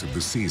event of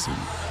the season.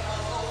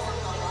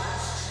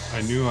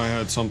 I knew I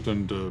had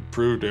something to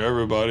prove to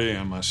everybody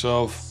and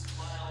myself.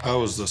 I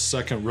was the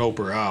second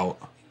roper out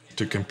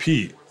to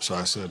compete. So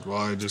I said, well,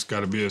 I just got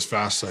to be as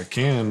fast as I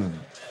can and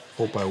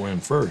hope I win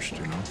first,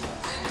 you know?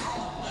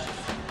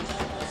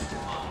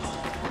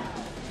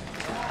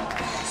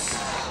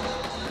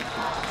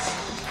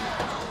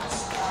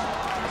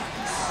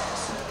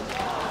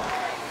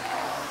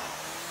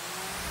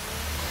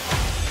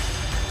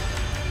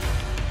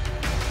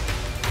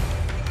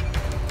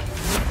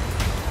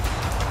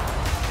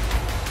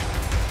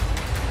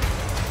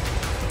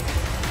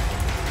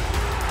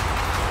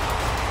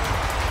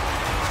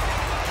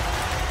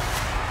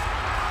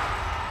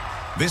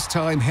 This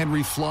time,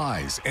 Henry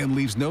flies and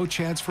leaves no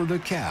chance for the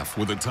calf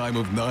with a time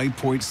of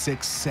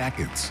 9.6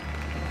 seconds.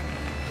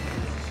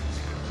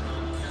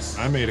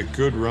 I made a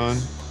good run.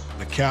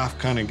 The calf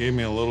kind of gave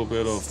me a little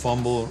bit of a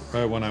fumble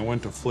right when I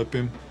went to flip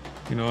him.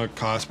 You know, it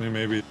cost me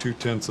maybe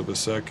 0.2 of a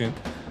second,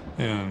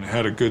 and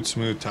had a good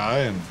smooth tie,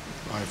 and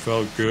I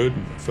felt good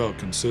and felt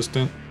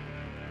consistent.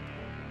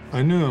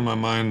 I knew in my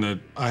mind that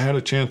I had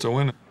a chance of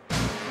winning.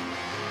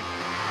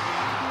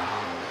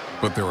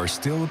 But there are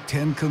still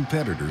 10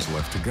 competitors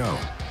left to go.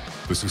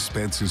 The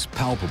suspense is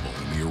palpable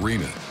in the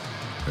arena.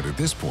 And at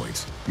this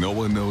point, no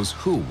one knows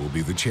who will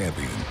be the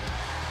champion.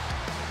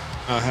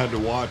 I had to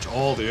watch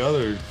all the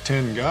other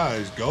 10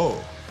 guys go.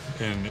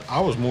 And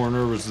I was more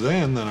nervous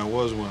then than I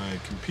was when I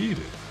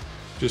competed,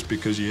 just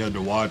because you had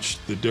to watch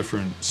the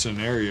different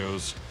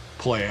scenarios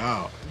play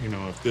out. You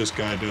know, if this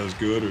guy does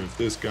good or if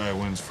this guy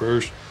wins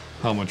first,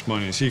 how much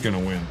money is he gonna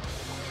win?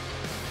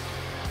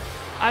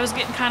 I was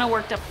getting kind of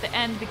worked up at the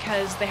end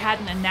because they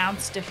hadn't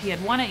announced if he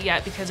had won it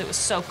yet because it was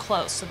so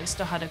close, so they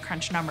still had to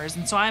crunch numbers.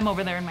 And so I'm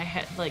over there in my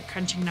head, like,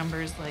 crunching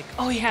numbers, like,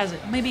 oh, he has it,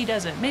 maybe he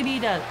doesn't, maybe he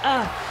does,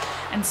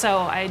 And so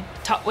I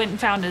went and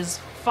found his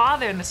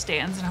father in the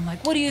stands, and I'm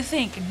like, what do you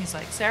think? And he's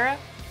like, Sarah,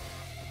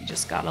 you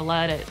just gotta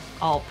let it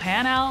all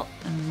pan out,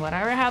 and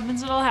whatever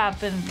happens, it'll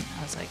happen.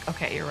 I was like,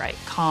 okay, you're right,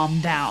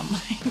 calm down.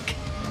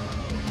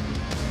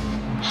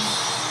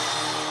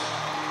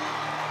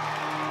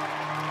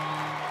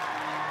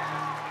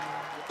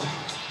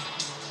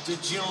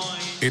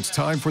 It's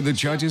time for the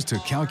judges to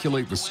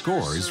calculate the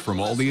scores from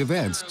all the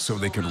events so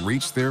they can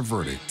reach their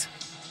verdict.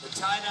 The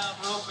tie-down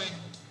roping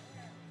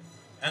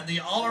and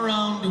the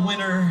all-around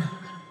winner,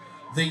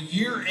 the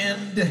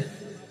year-end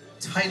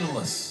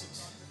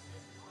titleist,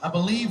 I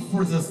believe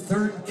for the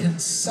third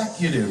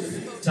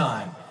consecutive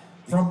time,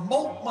 from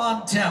Moult,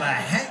 Montana,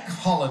 Hank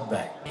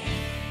Hollenbeck.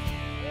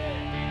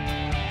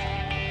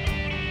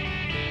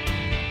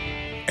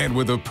 And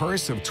with a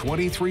purse of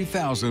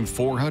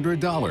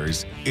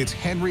 $23,400, it's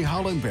Henry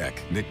Hollenbeck,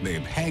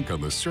 nicknamed Hank on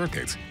the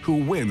circuit,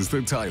 who wins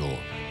the title.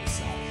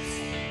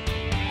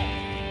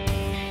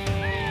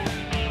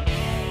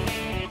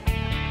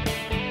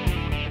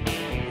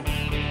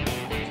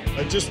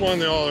 I just won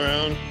the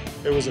all-around.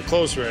 It was a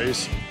close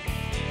race.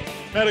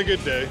 Had a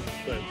good day,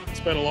 but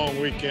it's been a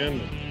long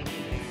weekend.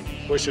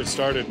 Wish it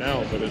started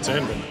now, but it's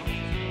ending.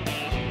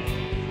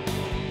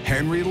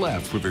 Henry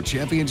left with the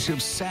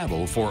championship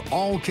saddle for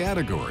all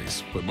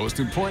categories, but most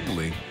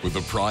importantly, with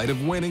the pride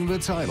of winning the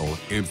title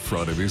in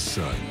front of his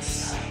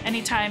sons.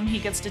 Anytime he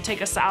gets to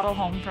take a saddle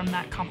home from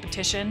that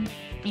competition,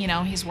 you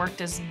know, he's worked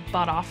his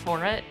butt off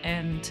for it.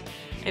 And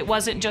it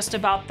wasn't just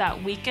about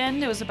that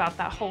weekend, it was about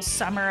that whole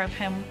summer of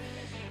him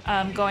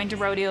going to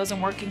rodeos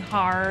and working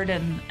hard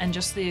and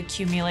just the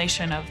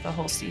accumulation of the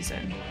whole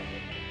season.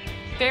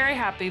 Very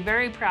happy,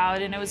 very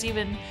proud, and it was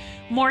even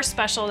more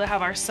special to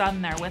have our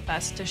son there with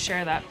us to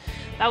share that.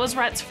 That was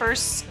Rhett's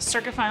first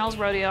Circuit Finals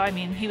rodeo. I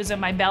mean, he was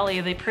in my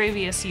belly the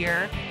previous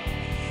year.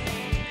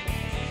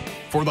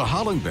 For the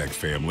Hollenbeck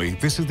family,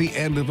 this is the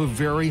end of a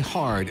very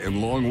hard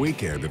and long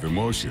weekend of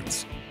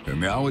emotions. And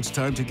now it's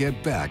time to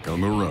get back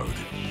on the road.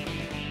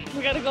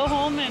 We got to go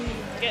home and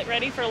get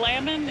ready for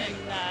lambing and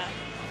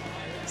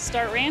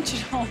start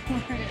ranching all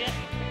over again.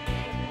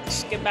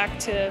 Just get back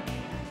to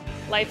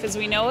life as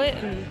we know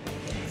it and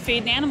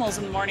feeding animals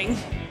in the morning.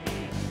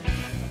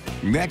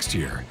 Next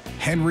year,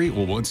 Henry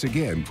will once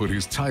again put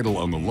his title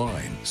on the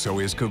line, so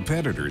his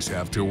competitors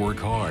have to work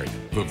hard.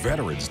 The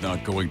veteran's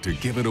not going to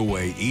give it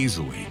away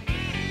easily.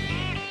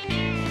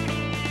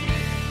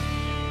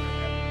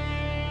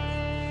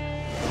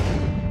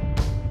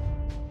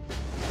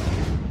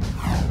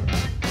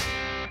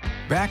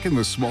 Back in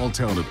the small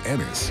town of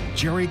Ennis,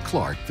 Jerry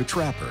Clark, the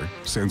trapper,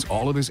 sends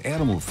all of his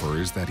animal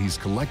furs that he's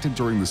collected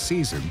during the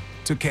season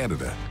to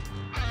Canada.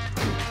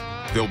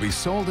 They'll be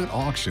sold at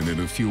auction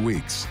in a few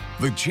weeks.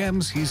 The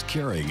gems he's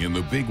carrying in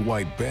the big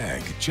white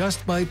bag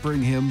just might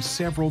bring him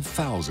several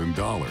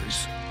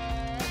 $1,000s.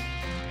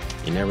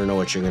 You never know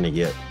what you're going to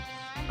get.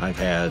 I've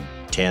had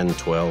 $10,000,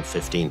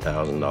 $12,000,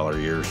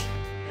 $15,000 years.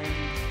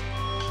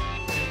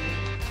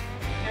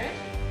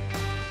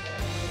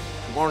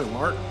 Good morning,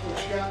 Mark.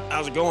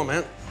 How's it going,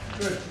 man?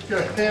 Good.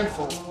 Got a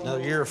handful.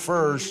 Another year of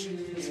furs.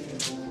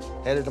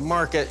 Headed to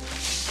market.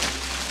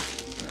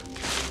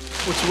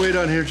 What's the weight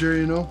on here, Jerry,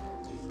 you know?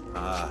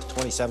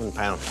 27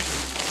 pounds.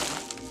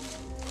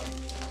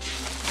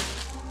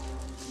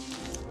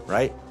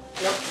 Right?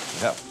 Yep.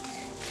 Yep.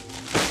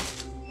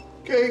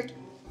 Okay.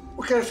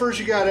 What kind of furs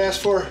you got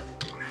asked for?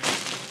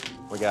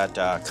 We got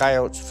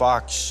coyotes,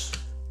 fox,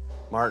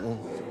 marten,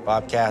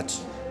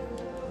 bobcats.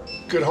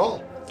 Good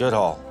haul. Good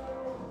haul.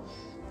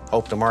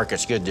 Hope the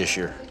market's good this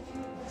year.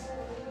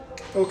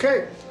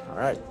 Okay. All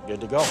right,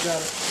 good to go.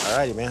 Got it. All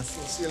righty, man. We'll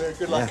see you later.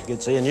 Good luck. Yeah,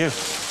 good seeing you.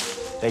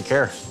 Take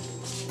care.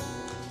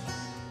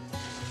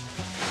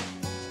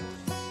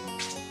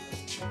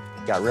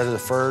 Got rid of the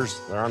furs.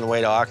 They're on the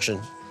way to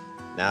auction.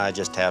 Now I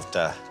just have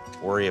to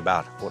worry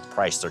about what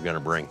price they're gonna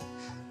bring.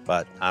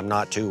 But I'm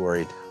not too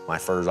worried. My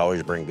furs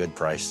always bring good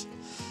price.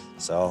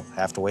 So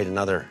have to wait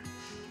another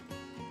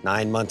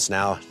 9 months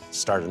now,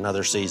 start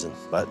another season.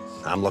 But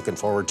I'm looking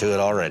forward to it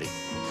already.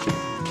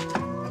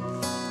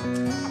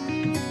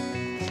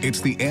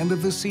 It's the end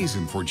of the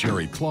season for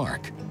Jerry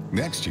Clark.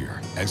 Next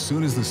year, as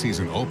soon as the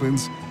season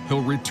opens,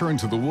 he'll return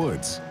to the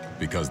woods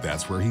because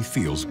that's where he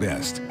feels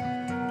best.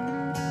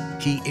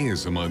 He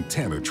is a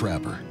Montana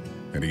trapper,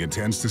 and he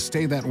intends to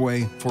stay that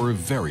way for a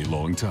very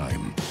long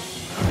time.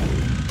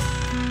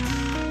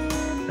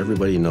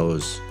 Everybody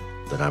knows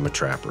that I'm a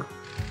trapper.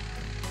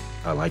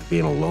 I like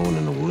being alone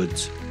in the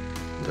woods.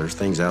 There's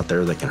things out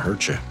there that can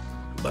hurt you,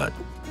 but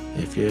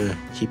if you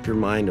keep your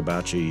mind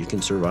about you, you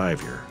can survive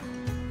here.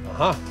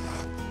 Uh-huh.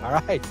 All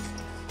right.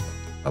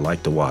 I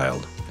like the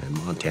wild,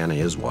 and Montana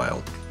is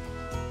wild.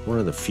 One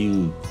of the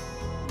few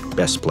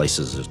best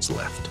places that's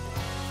left.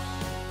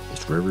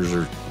 Its rivers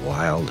are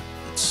wild,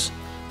 its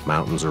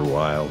mountains are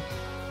wild,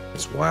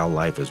 its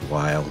wildlife is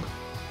wild,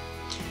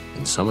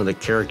 and some of the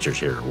characters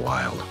here are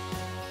wild.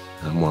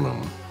 I'm one of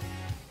them.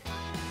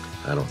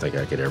 I don't think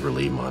I could ever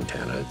leave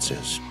Montana.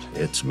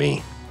 It's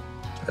me.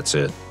 That's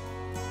it.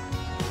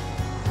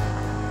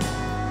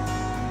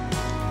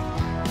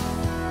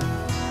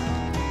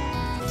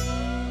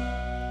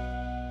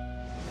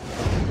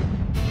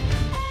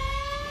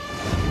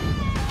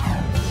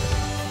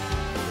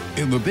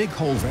 In the Big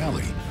Hole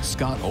Valley,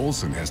 Scott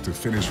Olson has to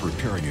finish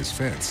repairing his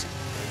fence.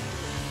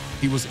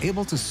 He was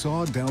able to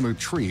saw down a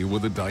tree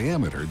with a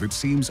diameter that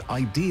seems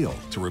ideal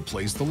to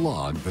replace the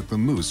log that the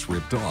moose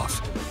ripped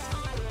off.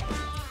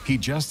 He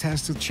just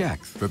has to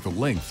check that the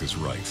length is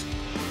right.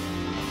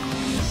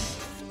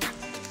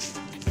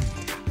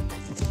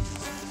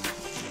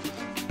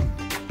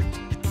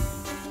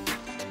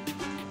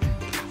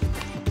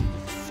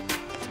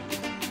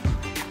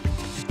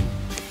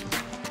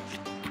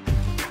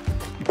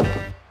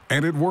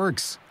 And it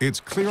works.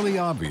 It's clearly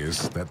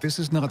obvious that this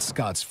is not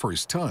Scott's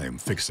first time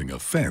fixing a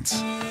fence.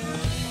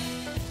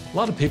 A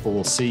lot of people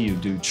will see you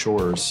do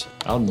chores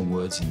out in the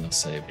woods and they'll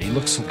say, "He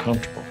looks so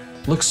comfortable,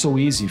 looks so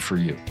easy for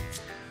you."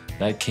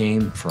 That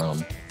came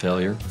from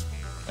failure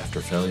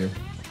after failure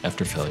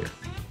after failure,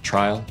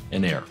 trial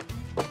and error,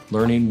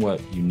 learning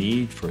what you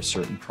need for a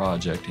certain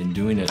project and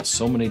doing it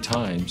so many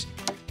times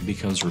it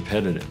becomes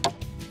repetitive.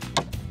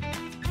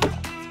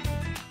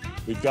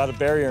 We've got a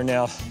barrier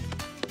now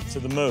to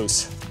the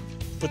moose.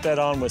 Put that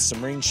on with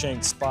some ring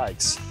shank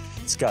spikes.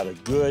 It's got a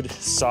good,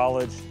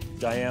 solid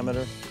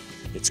diameter.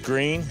 It's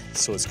green,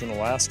 so it's gonna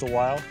last a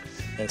while.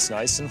 And it's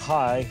nice and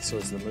high, so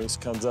as the moose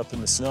comes up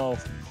in the snow,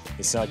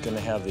 it's not gonna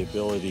have the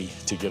ability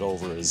to get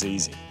over as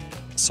easy.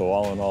 So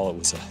all in all, it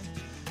was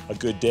a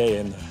good day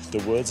in the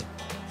woods.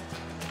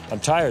 I'm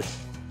tired.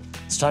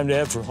 It's time to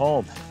head for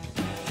home.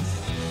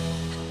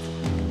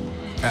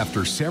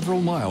 After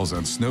several miles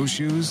on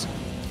snowshoes,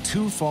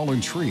 2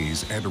 fallen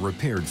trees and a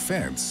repaired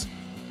fence,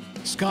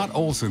 Scott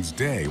Olson's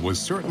day was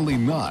certainly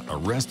not a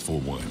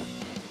restful one.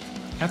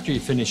 After you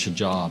finish a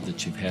job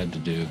that you've had to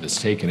do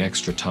that's taken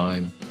extra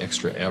time,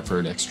 extra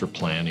effort, extra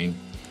planning,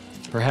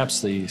 perhaps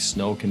the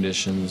snow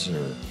conditions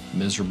are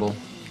miserable,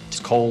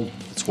 it's cold,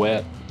 it's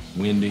wet,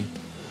 windy,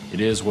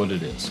 it is what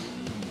it is.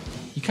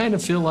 You kind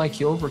of feel like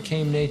you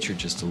overcame nature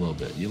just a little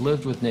bit. You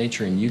lived with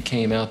nature and you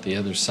came out the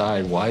other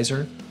side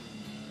wiser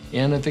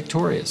and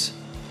victorious.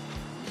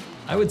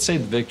 I would say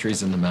the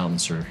victories in the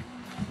mountains are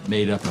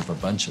made up of a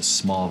bunch of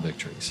small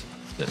victories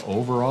that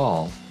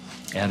overall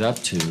add up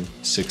to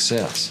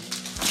success.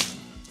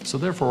 So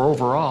therefore,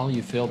 overall,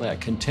 you feel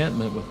that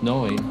contentment with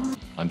knowing,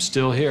 I'm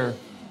still here,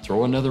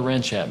 throw another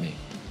wrench at me.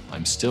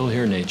 I'm still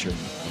here, nature.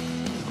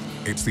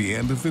 It's the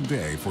end of the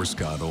day for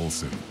Scott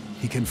Olson.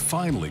 He can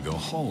finally go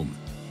home,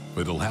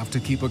 but he'll have to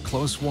keep a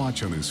close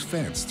watch on his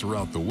fence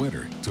throughout the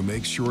winter to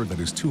make sure that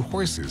his 2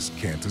 horses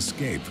can't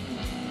escape.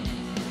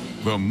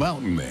 The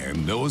mountain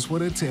man knows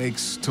what it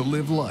takes to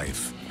live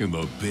life in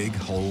the Big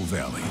Hole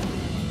Valley.